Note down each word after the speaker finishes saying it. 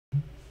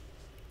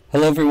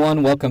Hello,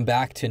 everyone. Welcome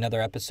back to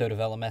another episode of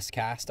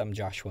LMScast. I'm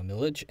Joshua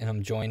Millage, and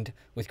I'm joined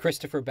with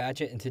Christopher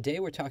Badgett. And today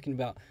we're talking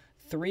about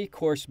 3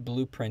 course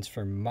blueprints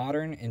for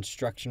modern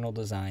instructional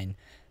design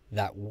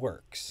that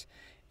works.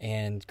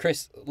 And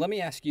Chris, let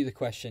me ask you the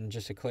question,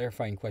 just a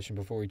clarifying question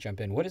before we jump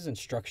in. What does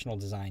instructional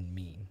design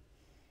mean?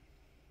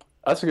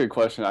 That's a good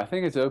question. I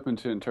think it's open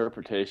to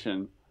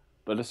interpretation,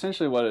 but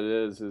essentially what it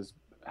is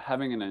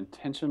having an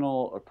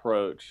intentional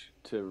approach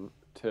to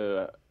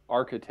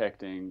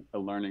architecting a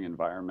learning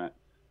environment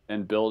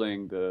and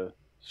building the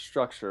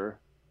structure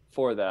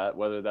for that,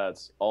 whether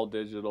that's all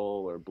digital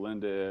or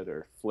blended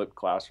or flipped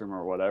classroom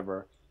or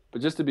whatever,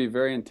 but just to be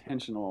very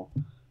intentional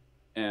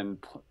and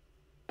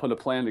put a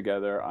plan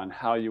together on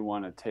how you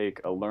want to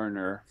take a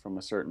learner from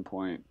a certain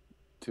point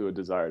to a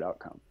desired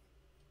outcome.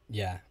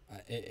 Yeah,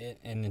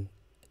 and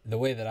the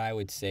way that I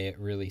would say it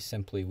really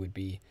simply would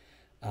be,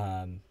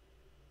 how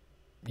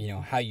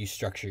you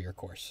structure your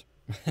course.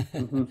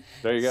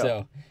 There you go.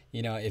 So,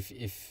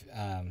 if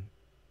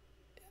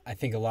I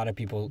think a lot of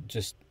people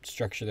just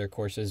structure their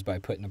courses by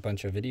putting a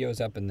bunch of videos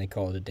up and they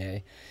call it a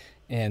day.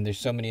 And there's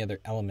so many other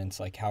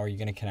elements, like how are you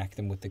going to connect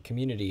them with the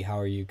community? How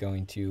are you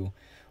going to,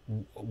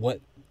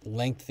 what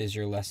length is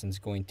your lessons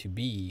going to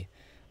be?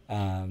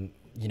 All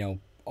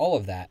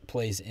of that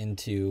plays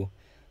into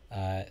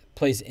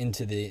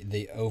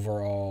the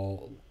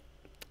overall,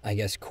 I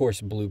guess,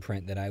 course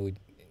blueprint that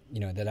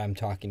that I'm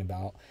talking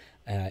about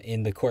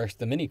in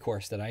the mini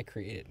course that I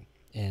created.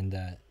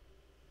 And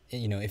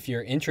if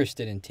you're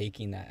interested in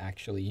taking that,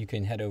 actually, you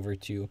can head over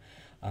to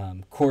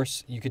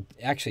course. You could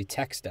actually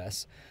text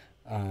us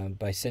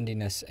by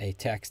sending us a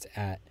text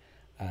at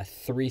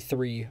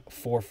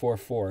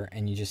 33444,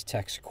 and you just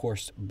text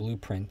course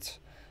blueprint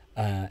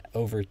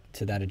over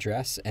to that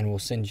address, and we'll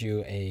send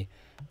you a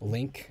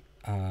link,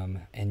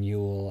 and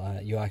you'll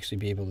actually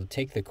be able to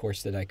take the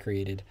course that I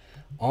created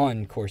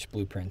on course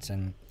blueprints.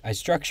 And I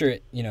structure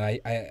it,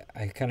 I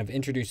kind of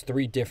introduce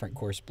 3 different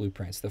course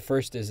blueprints. The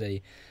first is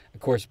a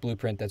course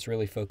blueprint that's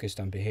really focused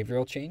on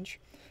behavioral change.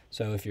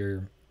 So if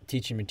your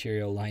teaching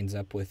material lines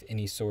up with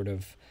any sort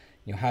of,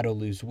 how to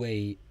lose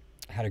weight,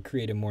 how to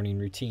create a morning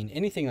routine,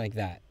 anything like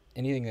that,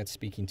 anything that's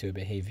speaking to a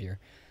behavior,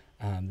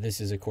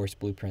 this is a course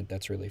blueprint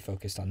that's really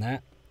focused on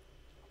that.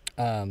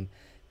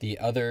 The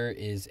other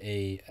is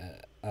a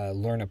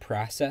learn a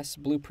process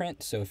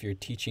blueprint. So if you're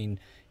teaching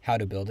how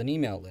to build an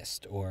email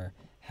list or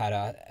how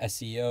to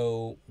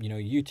SEO,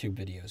 YouTube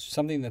videos,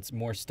 something that's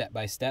more step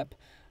by step,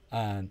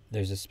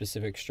 there's a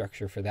specific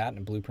structure for that and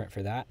a blueprint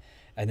for that.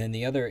 And then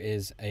the other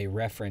is a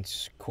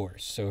reference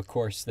course. So a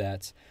course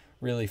that's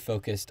really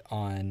focused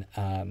on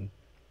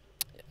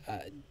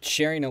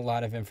sharing a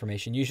lot of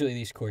information. Usually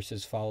these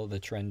courses follow the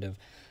trend of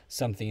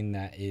something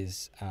that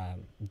is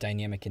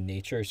dynamic in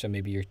nature. So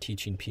maybe you're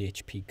teaching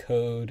PHP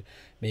code,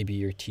 maybe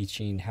you're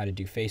teaching how to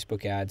do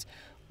Facebook ads.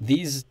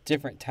 These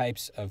different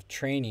types of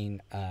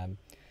training,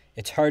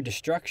 it's hard to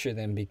structure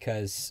them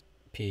because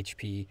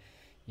PHP,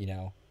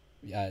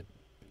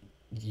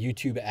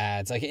 YouTube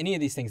ads, like any of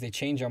these things, they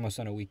change almost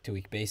on a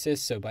week-to-week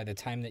basis. So by the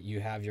time that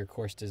you have your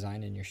course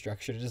design and your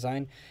structure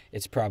design,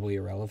 it's probably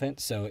irrelevant.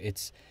 So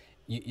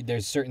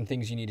there's certain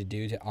things you need to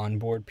do to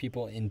onboard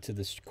people into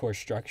this course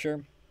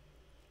structure,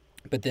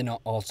 but then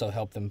also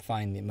help them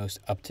find the most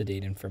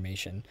up-to-date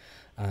information.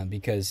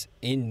 Because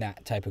in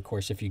that type of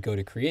course, if you go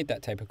to create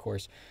that type of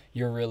course,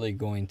 you're really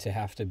going to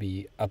have to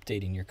be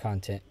updating your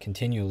content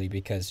continually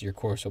because your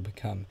course will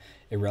become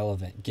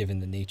irrelevant given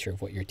the nature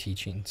of what you're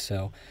teaching.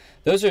 So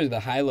those are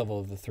the high level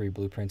of the 3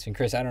 blueprints. And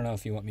Chris, I don't know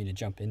if you want me to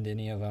jump into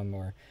any of them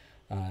or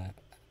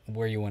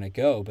where you want to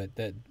go, but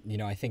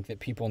I think that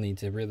people need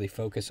to really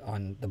focus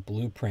on the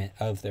blueprint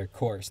of their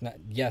course.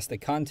 Yes, the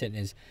content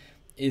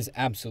is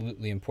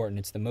absolutely important.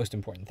 It's the most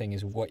important thing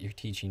is what you're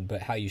teaching,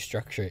 but how you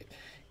structure it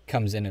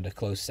comes in at a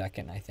close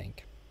second, I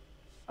think.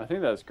 I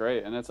think that's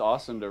great, and it's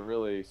awesome to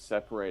really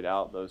separate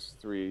out those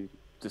 3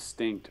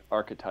 distinct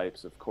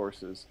archetypes of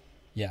courses.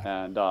 Yeah.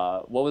 And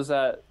what was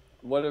that?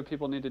 What do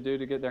people need to do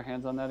to get their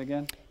hands on that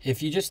again?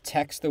 If you just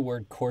text the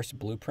word course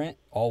blueprint,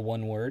 all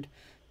one word,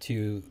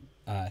 to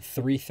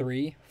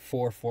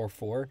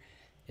 33444,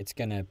 it's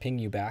going to ping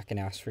you back and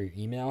ask for your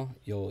email.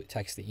 You'll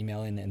text the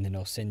email in, and then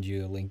it'll send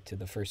you a link to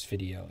the first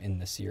video in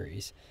the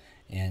series.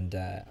 And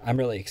I'm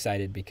really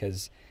excited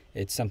because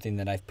it's something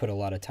that I've put a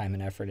lot of time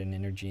and effort and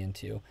energy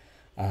into.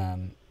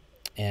 And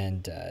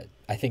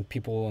I think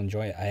people will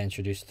enjoy it. I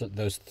introduced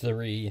those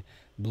 3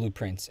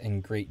 blueprints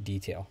in great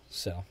detail.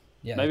 So,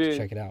 yeah,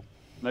 check it out.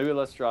 Maybe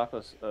let's drop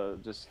us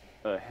just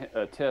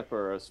a tip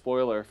or a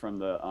spoiler from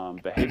the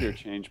behavior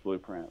change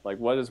blueprint. Like,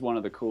 what is one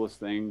of the coolest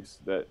things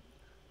that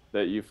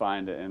you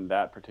find in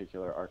that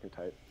particular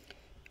archetype?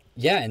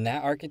 Yeah, in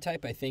that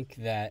archetype, I think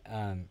that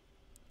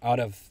out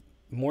of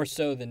more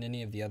so than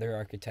any of the other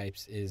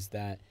archetypes is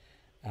that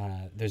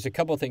there's a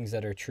couple things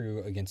that are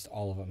true against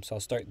all of them. So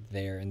I'll start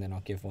there, and then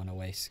I'll give one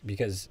away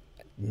because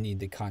I need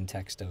the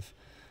context of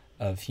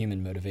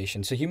human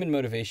motivation. So human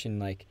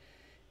motivation,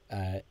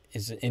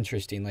 is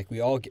interesting. Like, we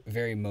all get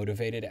very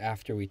motivated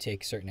after we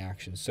take certain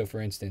actions. So for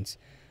instance,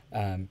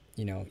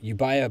 you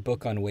buy a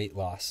book on weight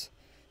loss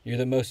You're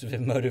the most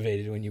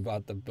motivated when you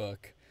bought the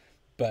book.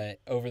 But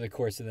over the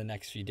course of the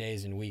next few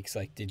days and weeks,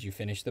 like, did you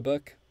finish the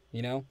book?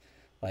 You know,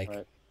 like,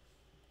 Right.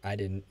 I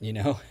didn't, you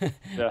know.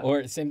 Yeah.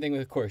 Or same thing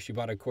with a course. You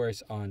bought a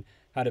course on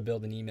how to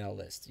build an email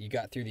list. You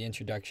got through the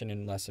introduction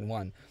in lesson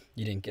 1.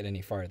 You didn't get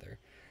any farther.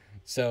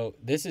 So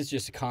this is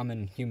just a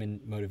common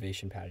human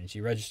motivation patterns.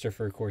 You register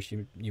for a course,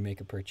 you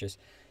make a purchase,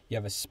 you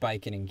have a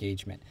spike in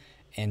engagement.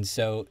 And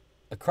so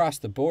across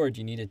the board,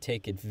 you need to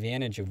take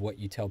advantage of what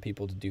you tell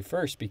people to do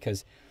first,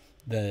 because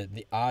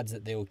the odds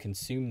that they will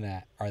consume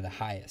that are the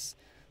highest.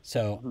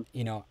 So,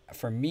 you know,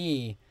 for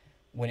me,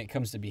 when it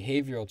comes to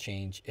behavioral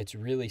change, it's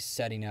really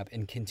setting up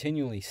and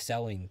continually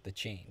selling the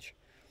change.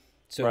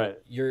 So Right.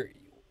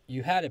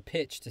 you had a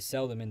pitch to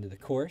sell them into the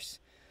course.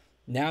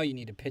 Now you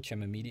need to pitch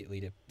them immediately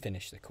to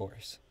finish the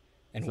course,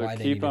 and So why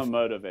they keep need them to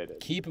motivated.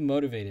 keep them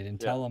motivated, and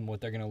tell Yeah. them what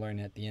they're going to learn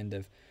at the end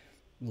of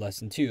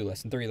lesson 2,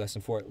 lesson 3,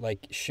 lesson 4.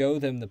 Like, show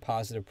them the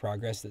positive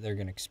progress that they're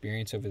going to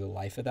experience over the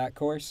life of that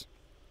course,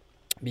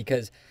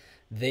 because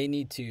you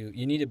need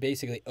to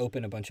basically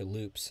open a bunch of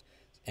loops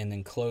and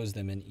then close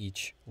them in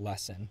each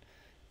lesson.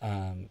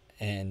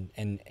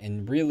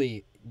 And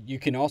really, you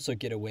can also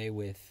get away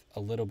with a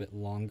little bit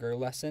longer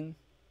lesson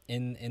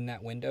in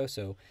that window.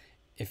 So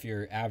if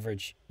your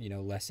average, you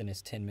know, lesson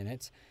is 10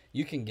 minutes,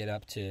 you can get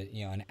up to,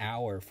 you know, an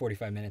hour,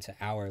 45 minutes, an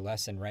hour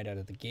lesson right out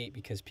of the gate,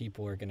 because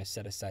people are going to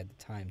set aside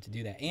the time to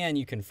do that. And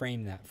you can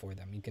frame that for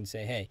them. You can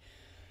say, hey,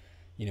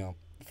 you know,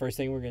 first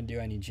thing we're going to do,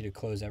 I need you to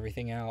close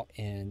everything out,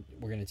 and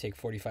we're going to take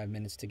 45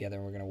 minutes together,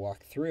 and we're going to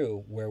walk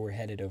through where we're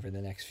headed over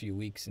the next few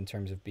weeks in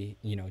terms of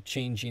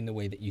changing the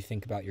way that you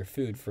think about your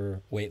food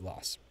for weight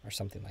loss or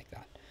something like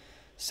that.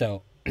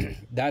 So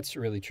that's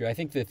really true. I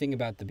think the thing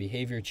about the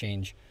behavior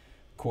change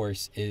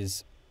course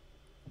is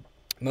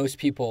most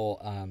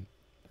people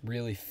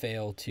really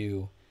fail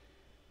to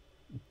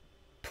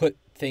put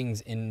things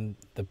in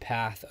the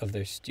path of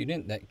their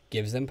student that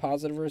gives them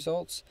positive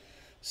results.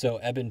 So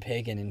Eben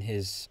Pagan, in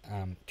his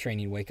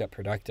training Wake Up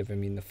Productive, I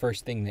mean, the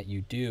first thing that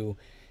you do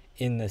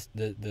in this,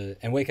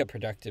 and Wake Up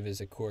Productive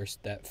is a course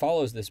that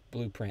follows this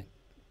blueprint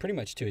pretty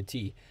much to a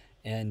T.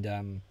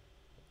 And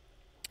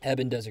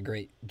Eben does a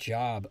great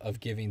job of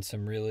giving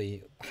some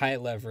really high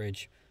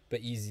leverage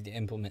but easy to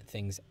implement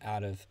things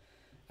out of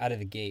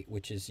the gate,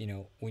 which is, you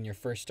know, when you're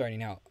first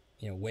starting out,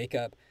 you know, wake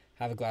up,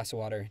 have a glass of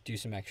water, do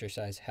some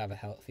exercise, have a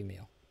healthy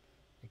meal.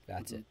 Like,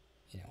 that's it.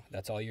 You know,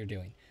 that's all you're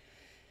doing.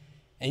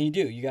 And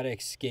you got to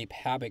escape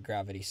habit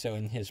gravity. So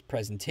in his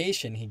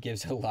presentation, he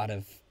has a lot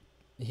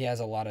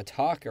of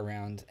talk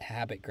around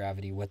habit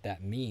gravity, what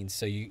that means.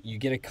 So you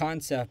get a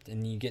concept,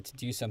 and you get to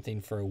do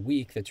something for a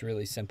week that's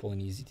really simple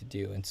and easy to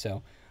do. And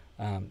so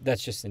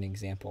that's just an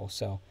example.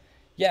 So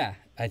yeah,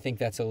 I think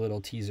that's a little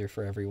teaser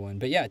for everyone.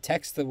 But yeah,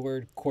 text the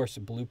word course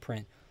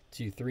blueprint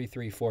to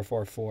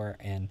 33444,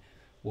 and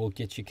we'll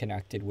get you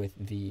connected with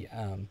the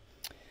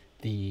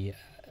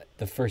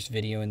first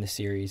video in the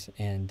series.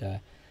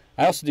 And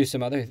I also do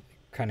some other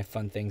kind of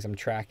fun things. I'm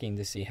tracking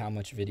to see how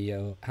much of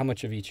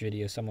each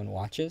video someone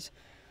watches.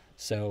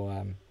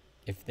 So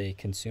if they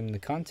consume the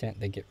content,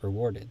 they get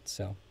rewarded.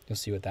 So you'll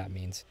see what that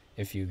means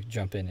if you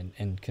jump in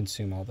and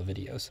consume all the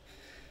videos.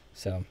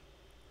 So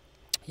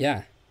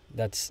yeah,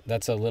 that's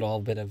a little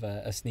bit of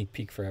a sneak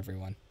peek for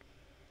everyone.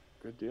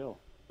 Good deal.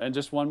 And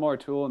just one more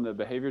tool in the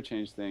behavior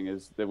change thing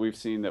is that we've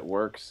seen that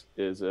works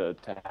is to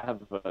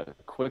have a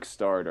quick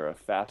start or a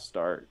fast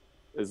start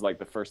is like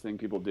the first thing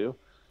people do.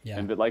 Yeah.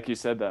 But like you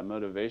said, that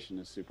motivation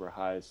is super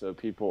high. So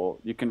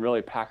you can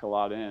really pack a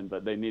lot in,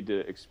 but they need to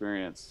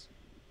experience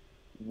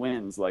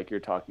wins like you're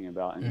talking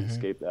about and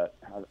escape that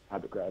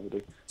habit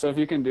gravity. So if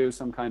you can do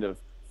some kind of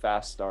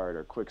fast start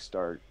or quick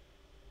start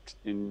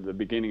in the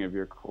beginning of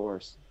your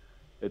course,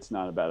 it's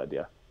not a bad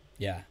idea.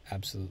 Yeah,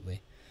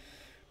 absolutely.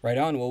 Right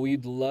on. Well,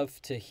 we'd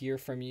love to hear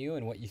from you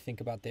and what you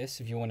think about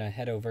this. If you want to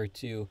head over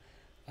to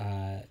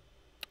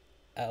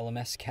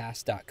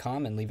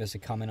LMScast.com and leave us a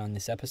comment on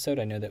this episode,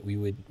 I know that we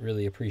would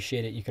really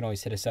appreciate it. You can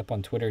always hit us up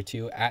on Twitter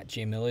too, at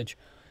Millage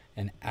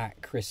and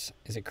at Chris.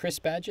 Is it Chris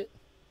Badgett?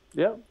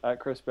 Yep, at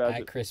Chris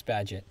Badgett. At Chris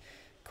Badgett.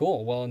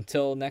 Cool. Well,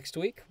 until next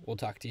week, we'll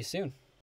talk to you soon.